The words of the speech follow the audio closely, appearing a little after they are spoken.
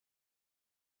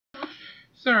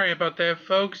Sorry about that,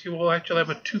 folks. You will actually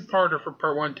have a two-parter for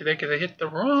part one today because I hit the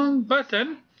wrong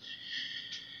button.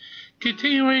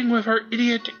 Continuing with our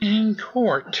idiot in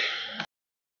court.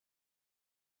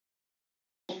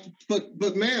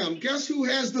 But ma'am, guess who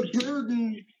has the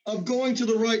burden of going to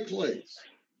the right place?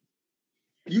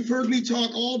 You've heard me talk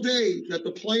all day that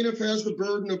the plaintiff has the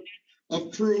burden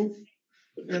of proof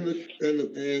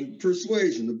and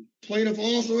persuasion. The plaintiff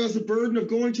also has the burden of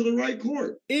going to the right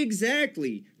court.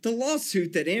 Exactly. The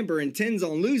lawsuit that Amber intends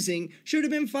on losing should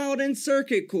have been filed in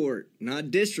circuit court,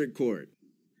 not district court.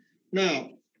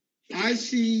 Now, I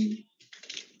see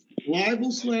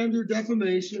libel, slander,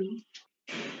 defamation.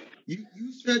 You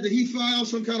said that he filed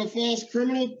some kind of false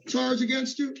criminal charge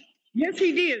against you? Yes,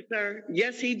 he did, sir.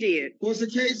 Yes, he did. Was the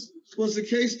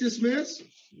case dismissed?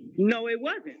 No, it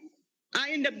wasn't.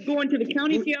 I ended up going to the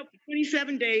county jail for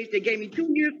 27 days. They gave me 2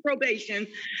 years probation.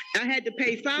 I had to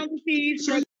pay filing fees.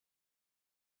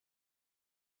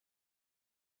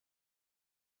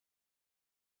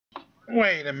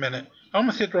 Wait a minute. I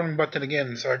almost hit the wrong button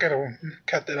again, so I gotta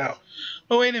cut that out.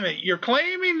 But wait a minute. You're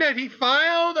claiming that he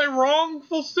filed a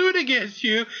wrongful suit against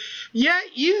you, yet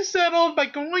you settled by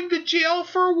going to jail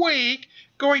for a week,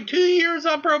 going 2 years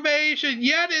on probation,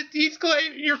 yet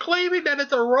you're claiming that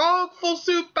it's a wrongful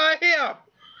suit by him.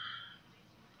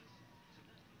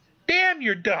 Damn,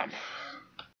 you're dumb.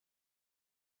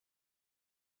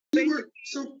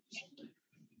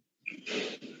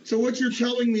 So what you're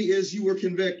telling me is you were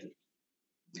convicted?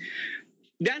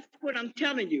 That's what I'm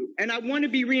telling you. And I want to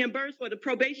be reimbursed for the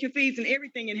probation fees and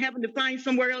everything and having to find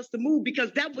somewhere else to move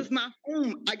because that was my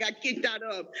home I got kicked out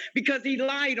of because he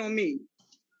lied on me.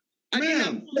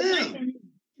 Ma'am,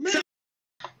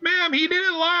 he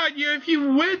didn't lie on you if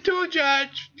you went to a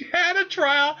judge, had a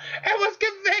trial, and was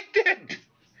convicted.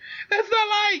 That's not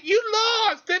lying. You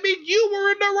lost. That means you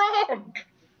were in the wrong.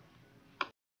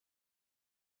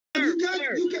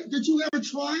 Did you have a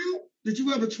trial? Did you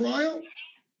have a trial?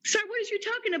 Sir, what are you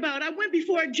talking about? I went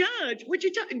before a judge. What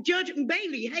you talking? Judge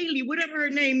Haley, whatever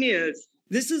her name is.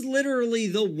 This is literally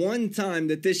the one time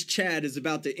that this Chad is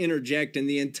about to interject in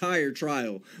the entire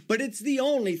trial, but it's the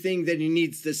only thing that he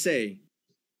needs to say.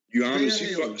 Your Honor,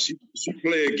 she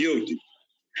pled guilty.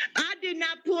 I did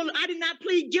not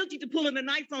plead guilty to pulling a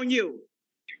knife on you.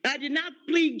 I did not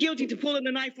plead guilty to pulling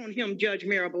a knife on him, Judge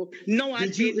Marable. No, I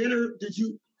didn't.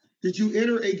 Did you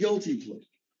enter a guilty plea?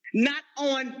 Not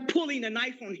on pulling a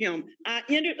knife on him. I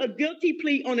entered a guilty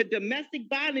plea on a domestic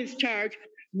violence charge,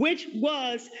 which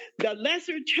was the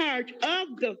lesser charge of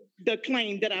the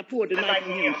claim that I pulled a knife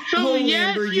on him. So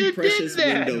yes, Amber, you precious did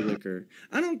that. window licker.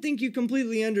 I don't think you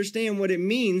completely understand what it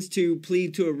means to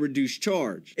plead to a reduced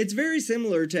charge. It's very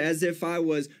similar to as if I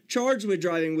was charged with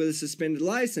driving with a suspended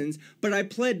license, but I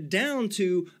pled down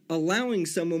to allowing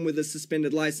someone with a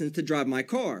suspended license to drive my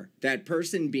car, that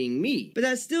person being me. But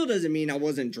that still doesn't mean I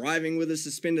wasn't driving with a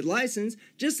suspended license,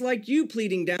 just like you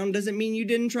pleading down doesn't mean you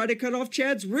didn't try to cut off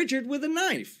Chad's Richard with a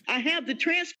knife. I have the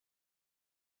transcript.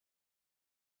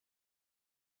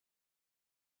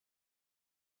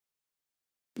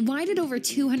 Why did over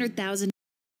 200,000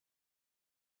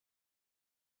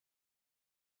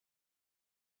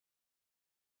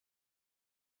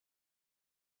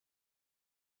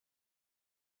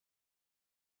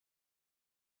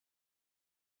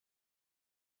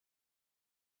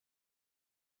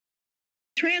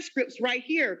 transcripts right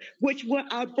here, which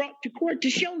what I brought to court to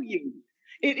show you.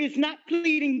 It is not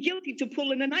pleading guilty to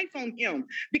pulling a knife on him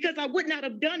because I would not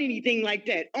have done anything like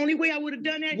that. Only way I would have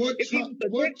done that if he was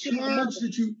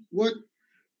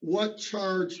what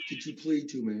charge did you plead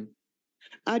to, ma'am?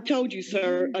 I told you,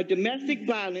 sir, a domestic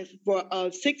violence for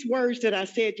 6 words that I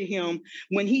said to him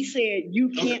when he said, you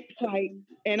can't fight.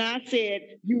 And I said,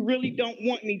 you really don't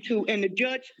want me to. And the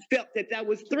judge felt that that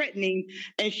was threatening.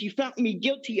 And she found me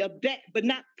guilty of that, but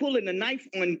not pulling a knife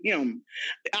on him.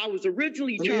 I was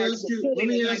originally charged with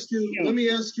pulling a knife on him. Let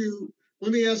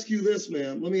me ask you this,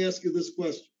 ma'am. Let me ask you this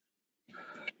question.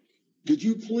 Did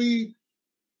you plead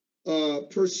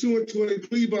pursuant to a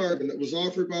plea bargain that was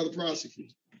offered by the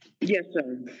prosecutor? Yes,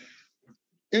 sir.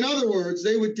 In other words,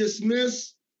 they would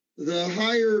dismiss the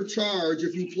higher charge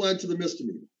if you pled to the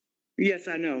misdemeanor. Yes,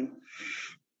 I know.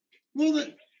 Well,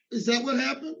 is that what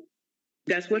happened?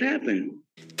 That's what happened.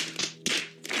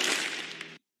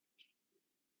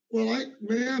 Well,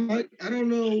 I don't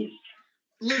know.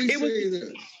 Let me say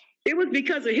this. It was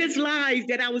because of his lies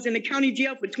that I was in the county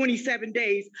jail for 27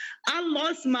 days. I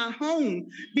lost my home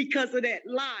because of that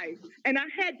lie. And I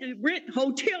had to rent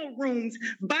hotel rooms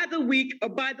by the week or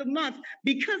by the month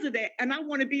because of that. And I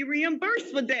want to be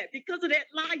reimbursed for that because of that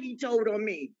lie he told on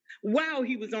me while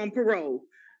he was on parole.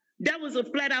 That was a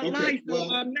flat out Okay, lie. So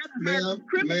well, I'm not a ma'am, hard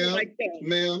criminal like that.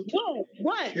 ma'am,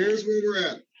 What? here's where we're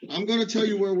at. I'm going to tell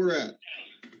you where we're at.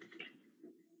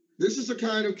 This is the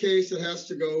kind of case that has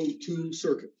to go to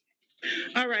circuit.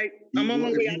 All right, I'm on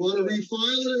my way. If you want to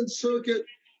refile it in circuit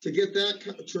to get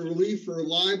that to relief for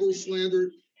libel,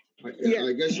 slander,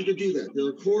 I guess you could do that. They're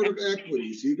a court of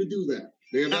equity, so you could do that.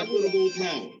 They have equitable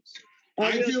powers.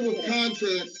 I deal with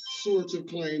contract sorts of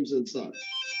claims and such.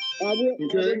 I will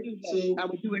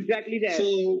do exactly that.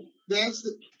 So that's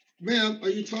the, ma'am, are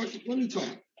you talking? Let me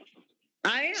talk.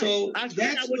 I am. So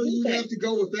that's where you have to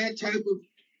go with that type of,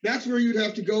 that's where you'd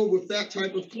have to go with that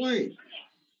type of claim.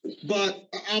 But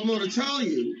I'm going to tell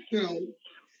you,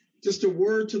 just a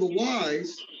word to the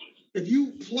wise, if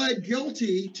you pled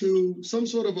guilty to some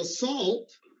sort of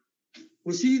assault,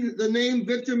 was he the named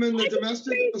victim in the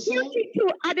domestic assault?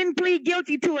 I didn't plead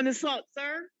guilty to an assault,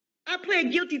 sir. I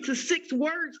pled guilty to 6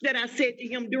 words that I said to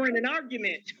him during an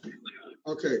argument.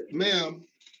 Okay, ma'am,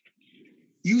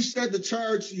 you said the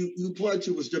charge you pled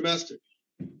to was domestic.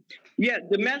 Yeah,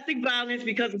 domestic violence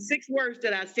because of 6 words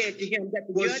that I said to him. That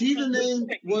the Was he the name?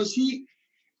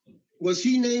 Was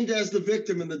he named as the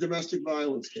victim in the domestic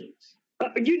violence case?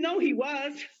 He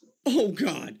was. Oh,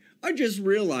 God. I just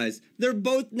realized they're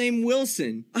both named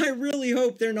Wilson. I really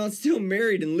hope they're not still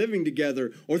married and living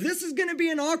together, or this is going to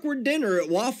be an awkward dinner at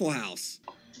Waffle House.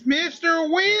 Mr.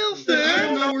 Wilson! I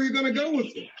don't know where you're going to go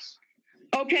with this.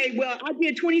 Okay, well, I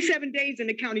did 27 days in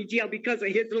the county jail because of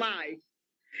his lie.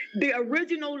 The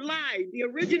original lie, the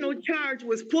original charge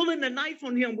was pulling the knife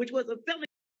on him, which was a felony.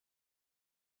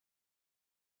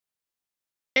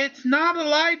 It's not a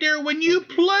lie, dear, when you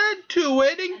pled to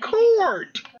it in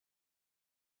court.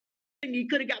 He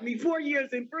could have got me 4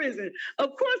 years in prison.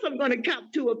 Of course I'm going to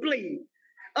cop to a plea.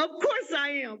 Of course I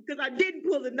am, because I didn't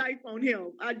pull the knife on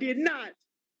him. I did not.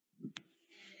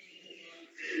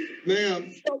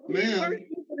 Ma'am, so ma'am,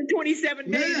 27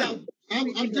 days. Ma'am,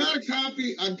 I've got a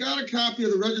copy. I've got a copy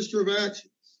of the Register of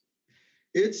Actions.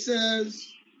 It says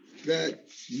that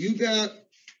you got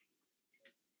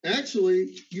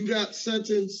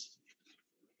sentenced.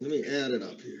 Let me add it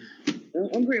up here.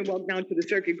 I'm going to walk down to the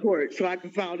circuit court so I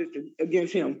can file this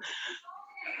against him.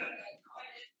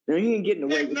 Now, he ain't getting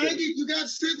away with it. You got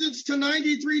sentenced to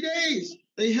 93 days.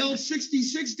 They held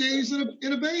 66 days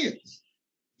in abeyance.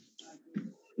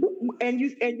 And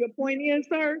your point is,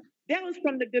 sir, that was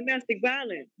from the domestic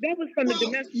violence. That was from the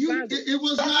domestic violence. It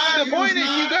was not. The point is,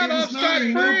 you got off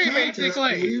scot-free,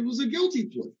 basically. It was a guilty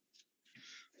plea.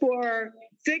 For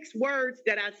 6 words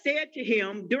that I said to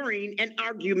him during an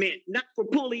argument, not for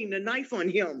pulling the knife on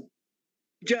him.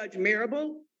 Judge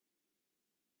Marable?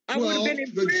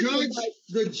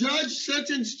 The judge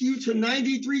sentenced you to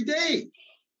 93 days.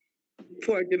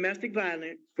 For domestic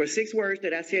violence, for 6 words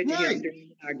that I said to him during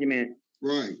an argument.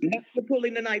 Right. Not for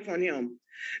pulling the knife on him.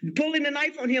 Pulling the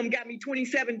knife on him got me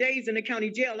 27 days in the county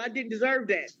jail. I didn't deserve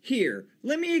that. Here,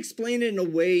 let me explain it in a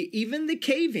way even the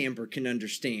cave amper can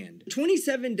understand.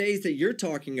 27 days that you're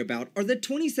talking about are the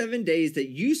 27 days that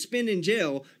you spend in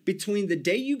jail between the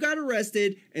day you got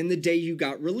arrested and the day you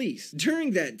got released.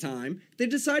 During that time, they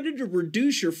decided to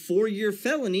reduce your 4-year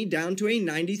felony down to a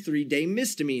 93-day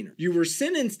misdemeanor. You were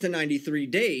sentenced to 93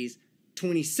 days,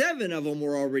 27 of them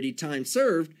were already time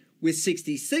served, with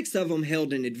 66 of them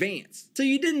held in advance. So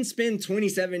you didn't spend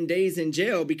 27 days in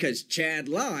jail because Chad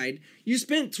lied. You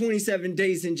spent 27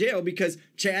 days in jail because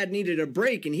Chad needed a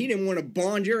break and he didn't want to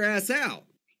bond your ass out.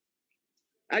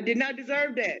 I did not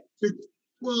deserve that.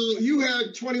 Well, you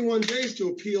had 21 days to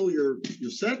appeal your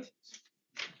sentence.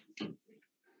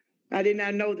 I did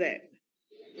not know that.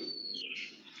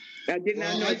 I did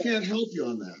not know I can't help you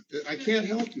on that. I can't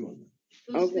help you on that.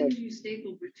 Those things you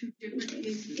stapled were 2 different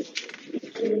cases.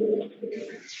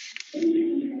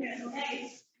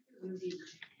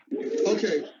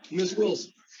 Okay, Ms.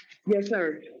 Wilson. Yes,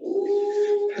 sir.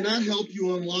 Can I help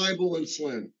you on libel and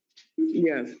slander?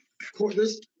 Yes.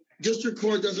 This district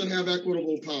court doesn't have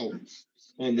equitable powers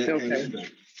on that kind of thing.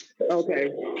 Okay.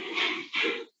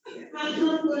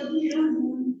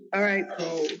 All right.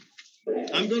 So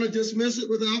I'm going to dismiss it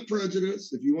without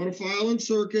prejudice. If you want to file in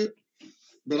circuit,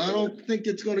 but I don't think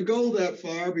it's going to go that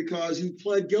far because you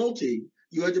pled guilty.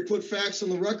 You had to put facts on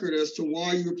the record as to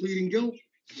why you were pleading guilty.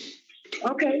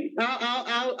 Okay,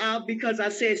 I'll because I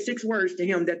said 6 words to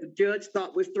him that the judge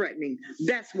thought was threatening.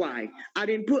 That's why I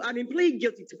didn't plead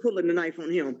guilty to pulling the knife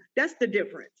on him. That's the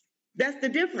difference. That's the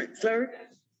difference, sir.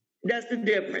 That's the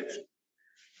difference.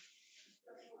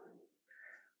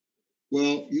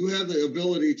 Well, you have the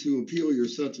ability to appeal your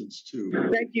sentence too.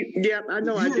 Thank you. Yeah, I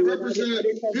know I You do. are represented.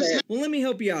 Well, let me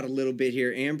help you out a little bit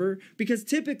here, Amber, because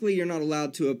typically you're not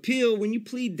allowed to appeal when you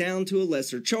plead down to a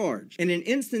lesser charge. And in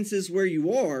instances where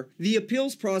you are, the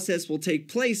appeals process will take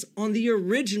place on the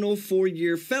original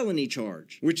 4-year felony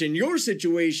charge, which in your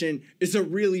situation is a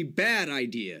really bad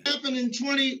idea.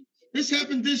 This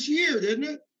happened this year, didn't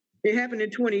it? It happened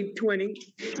in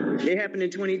 2020. It happened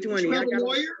in 2020. You had a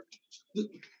lawyer?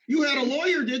 You had a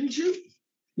lawyer, didn't you?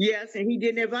 Yes, and he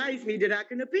didn't advise me that I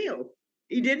can appeal.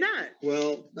 He did not.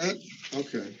 Well,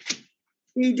 okay.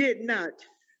 He did not.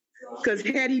 Because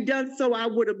had he done so, I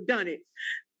would have done it.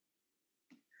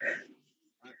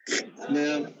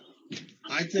 Ma'am,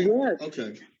 I think, yes.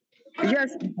 Okay.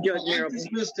 Yes, Judge I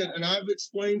dismissed it, and I've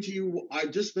explained to you, I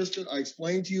dismissed it. I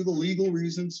explained to you the legal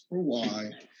reasons for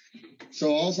why.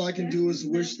 So all I can do is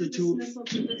wish the two.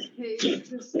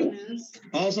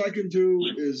 All I can do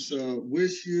is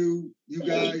wish you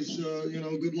guys,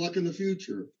 good luck in the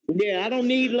future. Yeah, I don't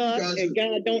need luck, and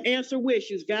God don't answer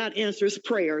wishes. God answers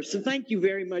prayers. So thank you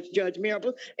very much, Judge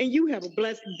Marable, and you have a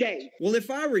blessed day. Well,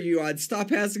 if I were you, I'd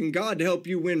stop asking God to help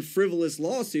you win frivolous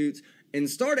lawsuits and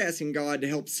start asking God to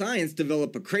help science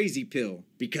develop a crazy pill,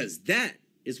 because that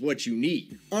is what you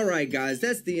need. Alright guys,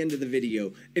 that's the end of the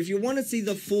video. If you want to see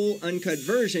the full uncut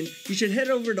version, you should head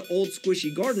over to Old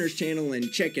Squishy Gardener's channel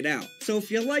and check it out. So if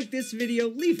you liked this video,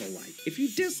 leave a like. If you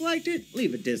disliked it,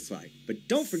 leave a dislike. But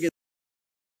don't forget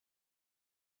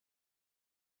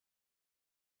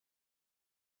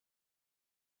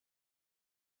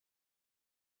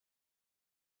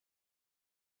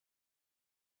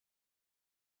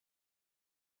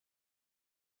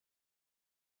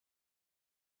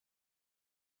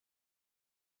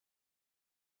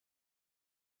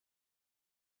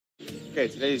Okay,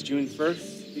 today is June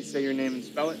 1st. Please say your name and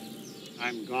spell it.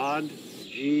 I'm God,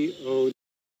 G-O.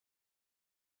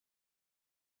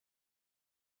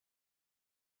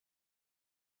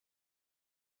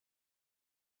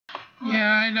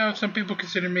 Yeah, I know some people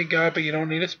consider me God, but you don't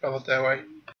need to spell it that way.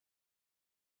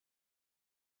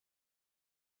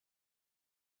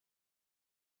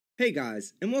 Hey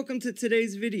guys, and welcome to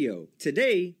today's video.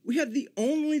 Today, we have the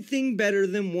only thing better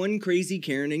than one crazy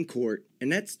Karen in court,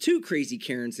 and that's 2 crazy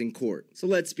Karens in court. So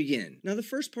let's begin. Now the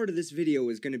first part of this video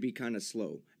is going to be kind of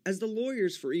slow, as the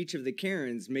lawyers for each of the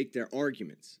Karens make their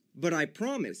arguments. But I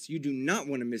promise you do not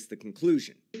want to miss the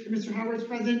conclusion. Mr. Howard's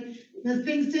present. Ms.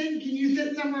 Pinkston, can you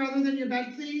sit somewhere other than your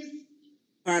bed, please?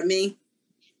 Pardon me?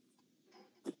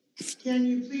 Can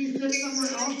you please sit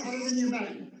somewhere else other than your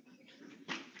bed?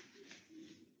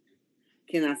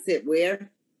 Can I sit where?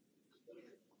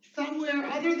 Somewhere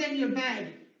other than your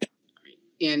bed.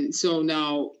 And so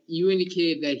now you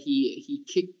indicated that he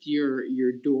kicked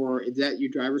your door. Is that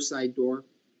your driver's side door?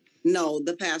 No,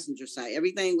 the passenger side.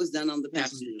 Everything was done on the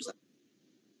passenger side.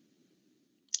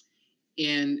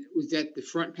 And was that the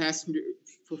front passenger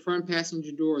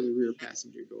door or the rear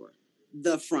passenger door?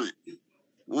 The front,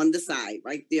 on the side,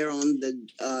 right there on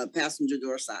the passenger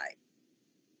door side.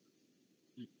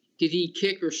 Did he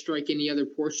kick or strike any other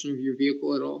portion of your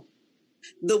vehicle at all?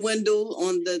 The window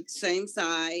on the same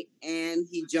side, and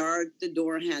he jarred the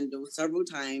door handle several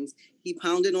times. He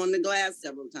pounded on the glass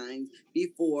several times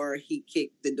before he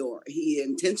kicked the door. He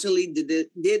intentionally did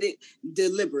it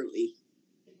deliberately.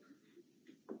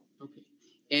 Okay.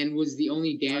 And was the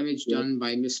only damage done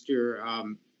by Mr.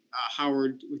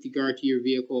 Howard with regard to your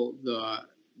vehicle the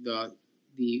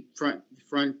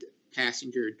front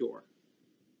passenger door?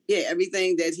 Yeah,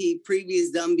 everything that he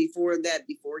previously done before that,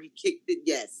 before he kicked it,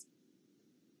 yes.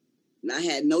 And I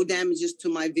had no damages to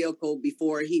my vehicle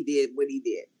before he did what he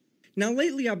did. Now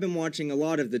lately I've been watching a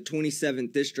lot of the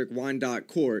 27th District Wyandotte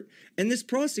Court, and this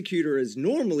prosecutor is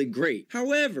normally great.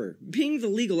 However, being the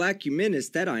legal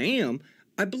acumenist that I am,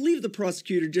 I believe the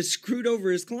prosecutor just screwed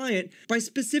over his client by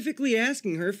specifically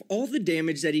asking her if all the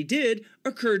damage that he did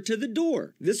occurred to the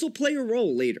door. This will play a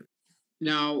role later.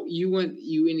 Now, you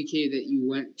indicated that you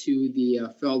went to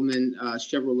the Feldman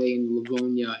Chevrolet in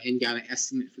Livonia and got an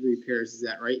estimate for the repairs. Is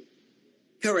that right?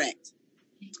 Correct.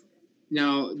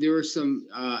 Now, there were some,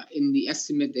 in the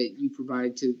estimate that you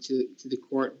provided to the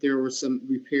court, there were some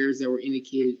repairs that were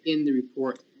indicated in the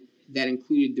report that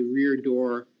included the rear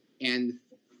door and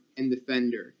the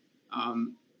fender.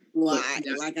 Well,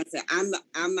 like I said, I'm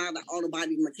not an auto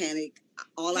body mechanic.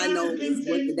 All I know is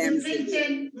what the damage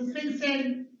is.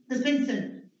 Ms.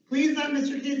 Vincent, please let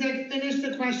Mr. Kizek finish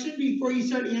the question before you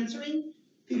start answering,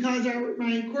 because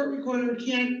my court recorder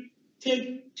can't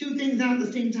take 2 things out at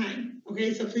the same time.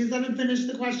 Okay, so please let him finish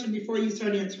the question before you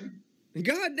start answering.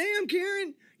 God damn,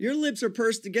 Karen, your lips are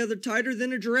pursed together tighter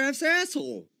than a giraffe's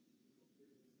asshole.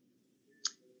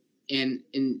 And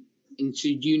so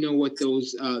do you know what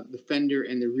those the fender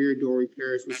and the rear door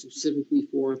repairs were specifically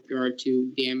for with regard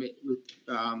to damage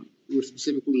were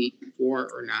specifically for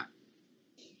or not?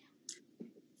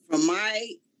 From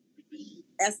my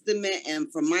estimate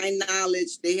and from my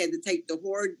knowledge, they had to take the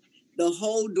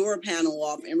whole door panel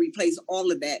off and replace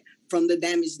all of that from the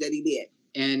damage that he did.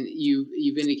 And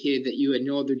you've indicated that you had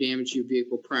no other damage to your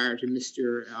vehicle prior to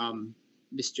Mr.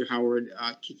 Howard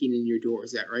kicking in your door.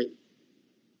 Is that right?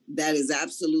 That is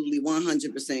absolutely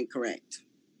 100% correct.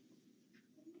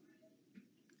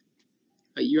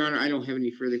 Your Honor, I don't have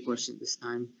any further questions this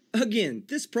time. Again,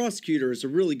 this prosecutor is a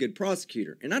really good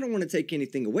prosecutor, and I don't want to take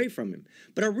anything away from him,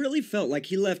 but I really felt like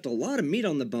he left a lot of meat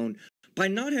on the bone by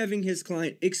not having his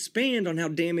client expand on how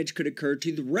damage could occur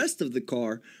to the rest of the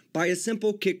car by a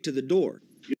simple kick to the door.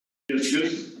 Just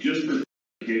for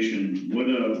clarification, what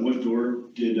door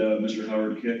did Mr.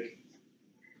 Howard kick?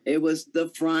 It was the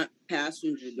front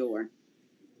passenger door.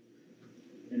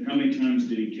 And how many times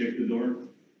did he kick the door?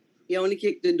 He only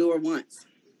kicked the door once.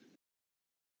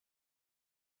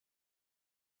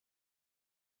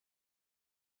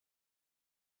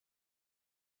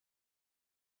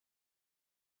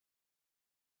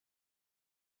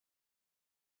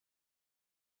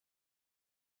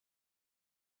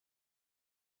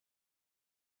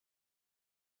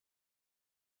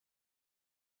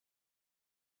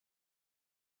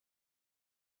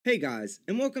 Hey guys,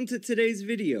 and welcome to today's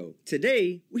video.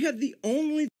 Today, we have the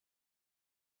only...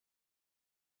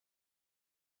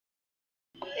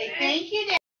 Thank you,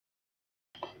 Dad.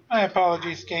 My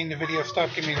apologies, gang. The video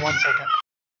stopped. Give me 1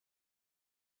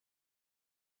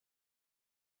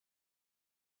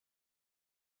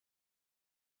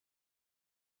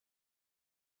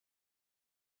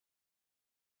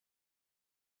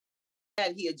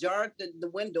 second. He ajarred the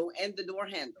window and the door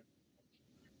handle.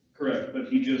 Correct, but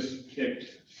he just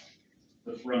kicked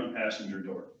the front passenger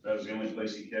door. That was the only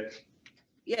place he kicked?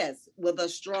 Yes, with a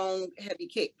strong, heavy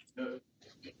kick.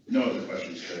 No other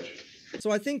questions, Judge. So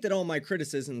I think that all my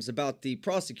criticisms about the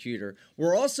prosecutor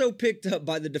were also picked up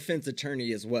by the defense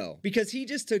attorney as well, because he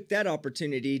just took that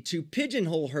opportunity to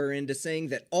pigeonhole her into saying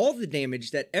that all the damage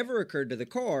that ever occurred to the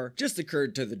car just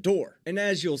occurred to the door. And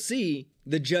as you'll see,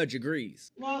 the judge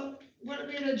agrees. Well, what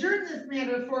we had adjourned this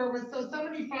matter for was so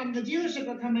somebody from the dealership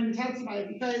would come in and testify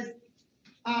because,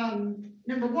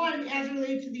 number one, as it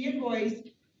relates to the invoice,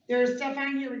 there's stuff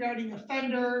on here regarding a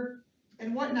fender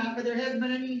and whatnot, but there hasn't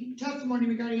been any testimony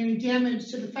regarding any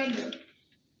damage to the fender.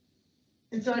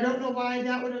 And so I don't know why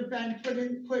that would have been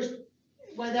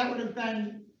why that would have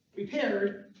been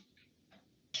repaired.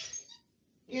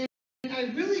 And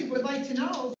I really would like to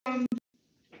know from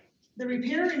the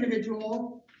repair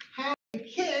individual how a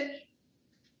kick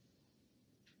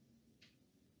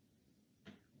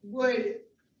would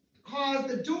cause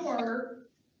the door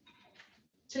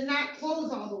to not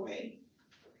close all the way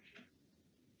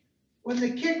when the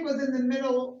kick was in the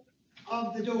middle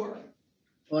of the door.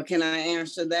 Well, can I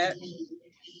answer that?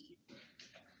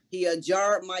 He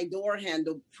ajarred my door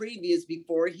handle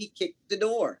before he kicked the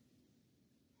door.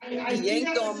 I see that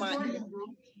with the door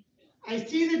handle. I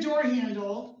see the door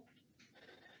handle,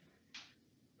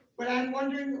 but I'm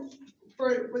wondering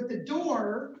with the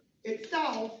door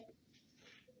itself,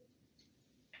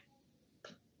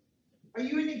 are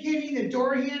you indicating the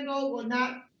door handle will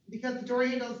not, because the door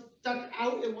handle is stuck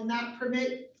out, it will not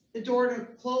permit the door to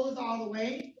close all the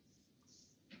way?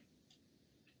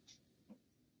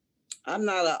 I'm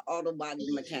not an auto body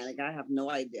mechanic. I have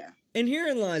no idea. And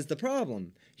herein lies the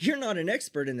problem. You're not an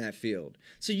expert in that field,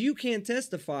 so you can't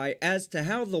testify as to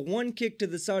how the one kick to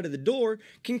the side of the door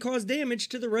can cause damage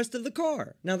to the rest of the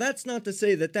car. Now that's not to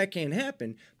say that that can't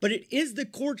happen, but it is the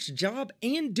court's job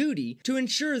and duty to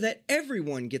ensure that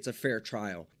everyone gets a fair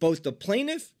trial, both the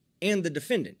plaintiff and the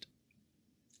defendant.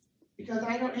 Because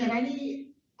I don't have any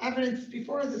evidence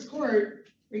before this court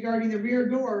regarding the rear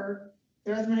door.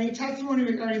 There hasn't been any testimony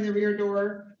regarding the rear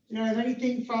door. You don't have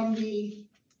anything from the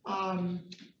Or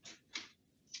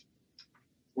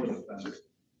the fender.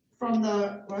 From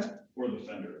the what? Or the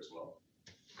fender as well.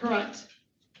 Correct.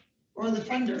 Or the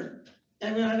fender.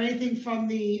 And we don't have anything from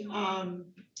the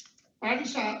body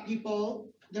shop people.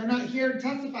 They're not here to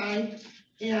testify.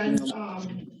 And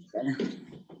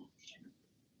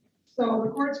so the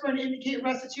court's going to indicate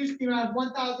restitution in the amount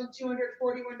of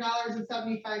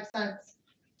 $1,241.75.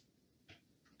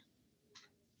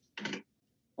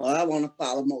 Well, I want to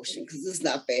file a motion because it's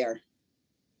not fair.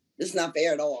 It's not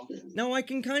fair at all. Now, I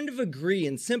can kind of agree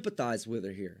and sympathize with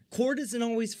her here. Court isn't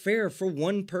always fair for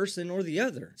one person or the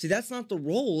other. See, that's not the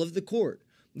role of the court.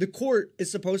 The court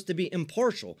is supposed to be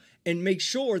impartial and make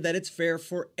sure that it's fair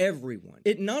for everyone.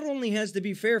 It not only has to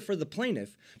be fair for the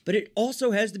plaintiff, but it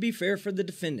also has to be fair for the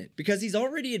defendant, because he's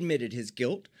already admitted his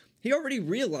guilt. He already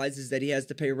realizes that he has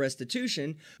to pay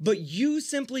restitution, but you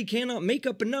simply cannot make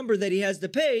up a number that he has to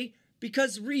pay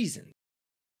because reason.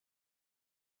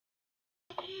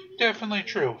 Definitely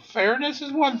true. Fairness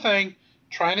is one thing.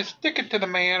 Trying to stick it to the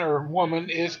man or woman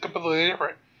is completely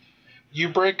different. You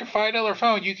break a $5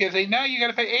 phone, you can say, no, you got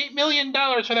to pay $8 million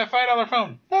for that $5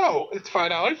 phone. No, it's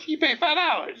 $5. You pay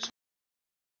 $5.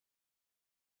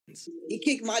 He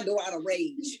kicked my door out of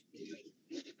rage.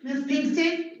 Ms.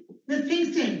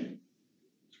 Pinkston,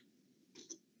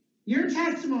 your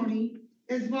testimony,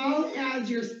 as well as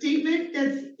your statement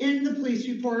that's in the police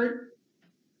report,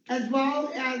 as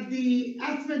well as the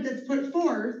estimate that's put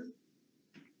forth,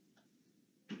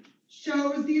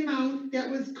 shows the amount that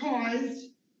was caused,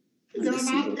 the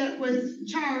amount that was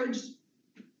charged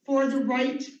for the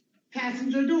right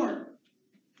passenger door.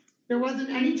 There wasn't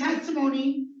any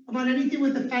testimony about anything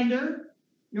with the fender,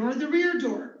 nor the rear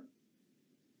door.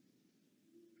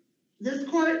 This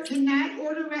court cannot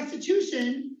order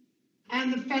restitution on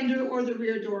the fender or the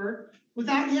rear door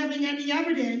without having any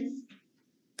evidence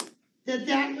that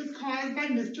that was caused by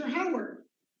Mr. Howard.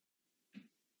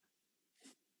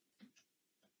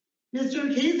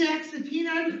 Mr. Kazak's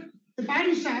subpoenaed the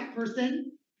body shop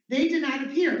person. They did not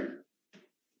appear.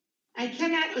 I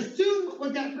cannot assume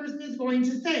what that person is going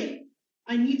to say.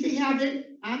 I need to have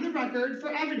it on the record for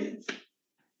evidence.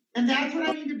 And that's what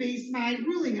I need to base my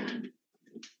ruling on.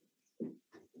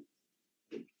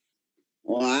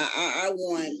 Well, I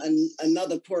want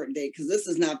another court date because this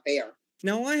is not fair.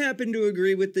 Now, I happen to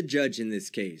agree with the judge in this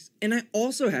case, and I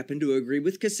also happen to agree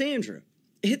with Cassandra.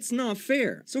 It's not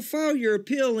fair. So file your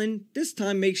appeal and this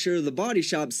time make sure the body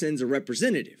shop sends a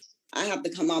representative. I have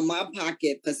to come out of my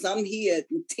pocket for some here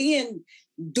 10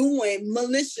 doing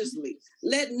maliciously,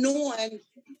 letting on.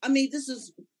 I mean, this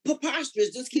is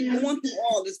preposterous. Just keep going through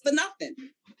all this for nothing.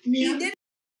 Yeah. He did.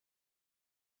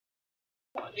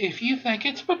 If you think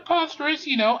it's preposterous,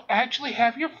 actually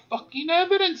have your fucking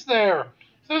evidence there.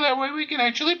 So that way we can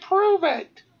actually prove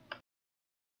it.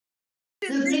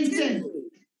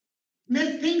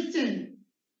 Ms. Pinkston,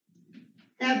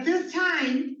 at this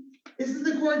time, this is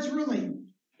the court's ruling.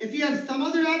 If you have some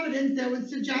other evidence that would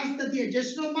suggest that the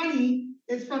additional money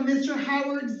is from Mr.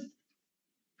 Howard's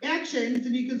actions,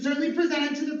 then you can certainly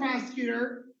present it to the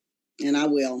prosecutor. And I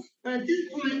will. But at this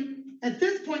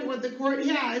point, what the court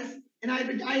has, and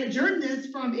I adjourned this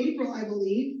from April, I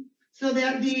believe, so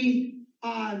that the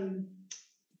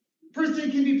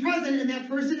person can be present and that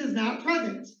person is not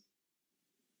present.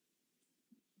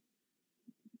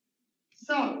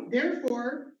 So,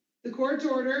 therefore, the court's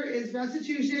order is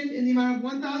restitution in the amount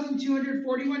of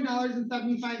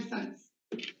 $1,241.75.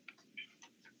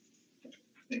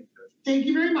 Thank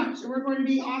you very much. And we're going to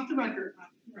be off the record.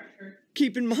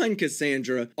 Keep in mind,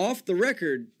 Cassandra, off the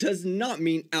record does not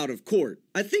mean out of court.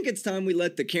 I think it's time we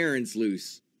let the Karens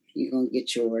loose. You're going to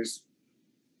get yours.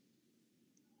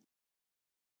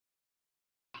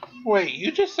 Wait,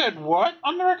 you just said what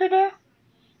on the record there?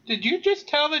 Did you just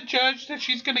tell the judge that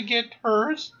she's going to get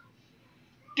hers?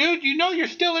 Dude, you're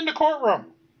still in the courtroom.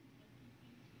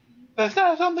 That's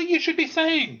not something you should be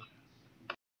saying.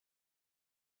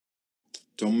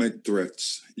 Don't make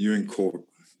threats. You're in court.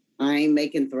 I ain't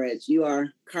making threats. You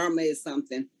are. Karma is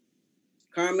something.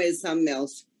 Karma is something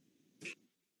else.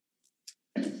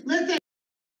 Listen.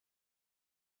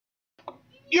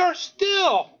 You're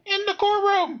still in the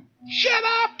courtroom. Shut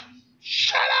up.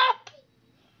 Shut up.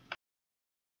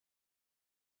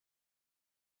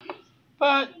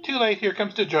 But too late. Here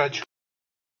comes the judge.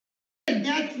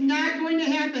 That's not going to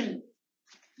happen.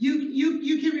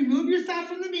 You can remove yourself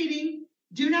from the meeting.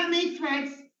 Do not make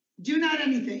threats. Do not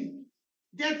anything.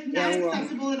 That's not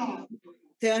acceptable at all.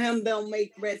 Tell him don't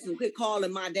make threats and quit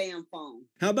calling my damn phone.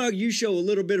 How about you show a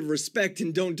little bit of respect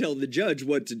and don't tell the judge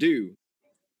what to do?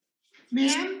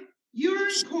 Ma'am, you're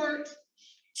in court.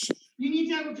 You need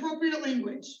to have appropriate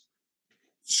language.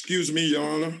 Excuse me, Your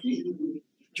Honor.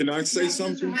 Can I say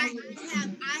something?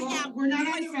 We're not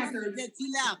on the record. That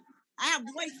you left. I have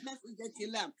voice message that you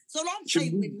left. So don't play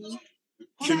with me.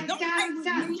 Hold on,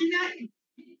 stop.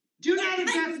 Do not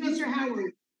address Mr.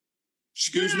 Howard.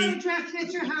 Excuse me? Do not address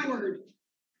Mr. Howard.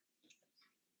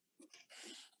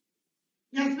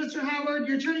 Yes, Mr. Howard,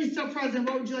 your attorney is still present.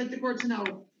 What would you like the court to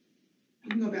know? We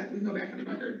can go back on the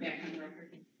record.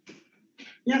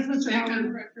 Yes, Mr.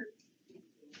 Howard.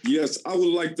 Yes, I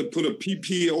would like to put a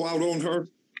PPO out on her.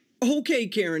 Okay,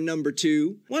 Karen number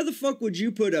 2, why the fuck would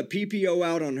you put a PPO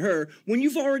out on her when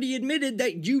you've already admitted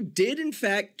that you did in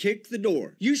fact kick the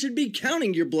door? You should be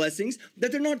counting your blessings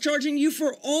that they're not charging you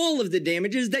for all of the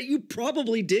damages that you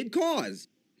probably did cause.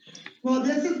 Well,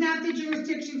 this is not the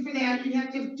jurisdiction for that. You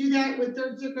have to do that with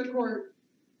Third Circuit Court.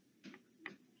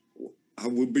 I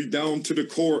will be down to the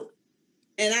court.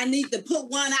 And I need to put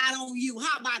one out on you.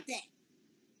 How about that?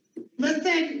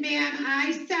 Listen, ma'am,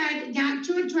 I said not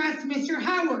to address Mr.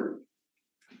 Howard.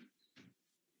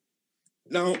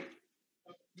 Now,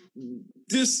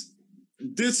 this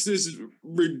is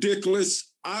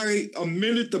ridiculous. I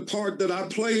admitted the part that I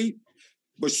played,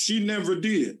 but she never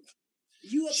did.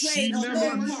 You played a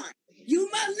whole part. You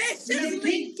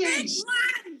maliciously kicked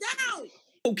my dog.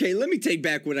 Okay, let me take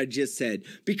back what I just said,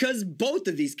 because both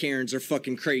of these Karens are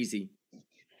fucking crazy.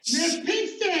 Miss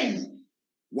Pinkston!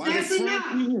 That's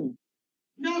enough!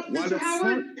 No, Mr.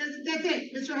 Howard, that's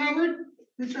it. Mr.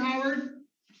 Howard,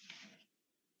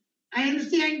 I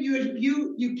understand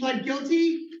you pled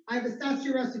guilty. I've assessed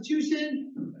your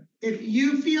restitution. If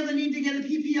you feel the need to get a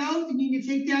PPO, you need to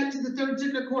take that to the Third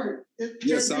Circuit Court.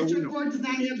 Yes, I will. The Court does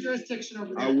not have jurisdiction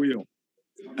over that. I will.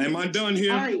 Am I done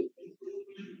here? All right.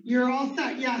 You're all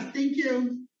set. Yes, thank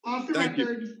you. Off the Thank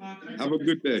record. You. Have a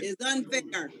good day. It's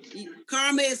unfair.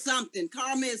 Karma is something.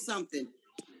 Karma is something.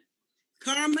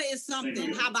 Karma is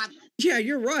something. How about that? Yeah,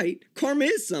 you're right. Karma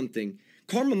is something.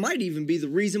 Karma might even be the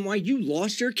reason why you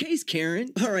lost your case,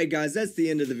 Karen. Alright guys, that's the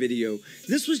end of the video.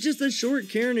 This was just a short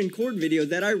Karen in court video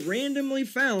that I randomly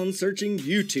found searching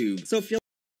YouTube. So if you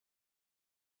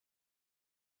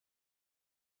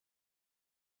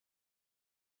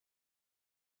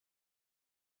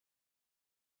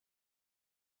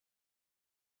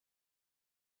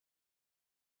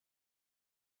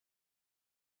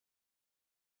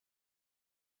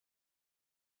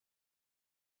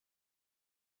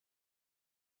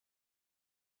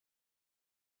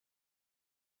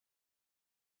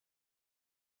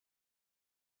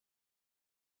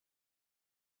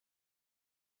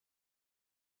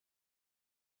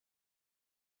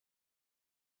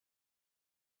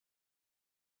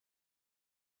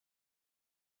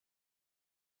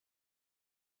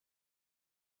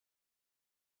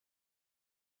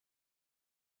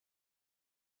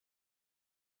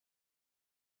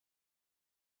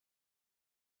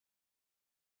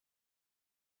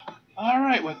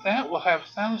Alright, with that, we'll have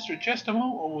silence for just a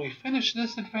moment while we finish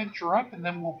this adventure up, and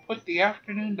then we'll put the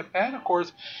afternoon to bed. Of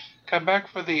course, come back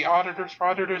for the auditors,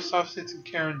 soft sits, and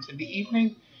Karens in the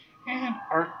evening, and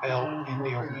Art Bell in the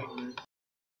evening.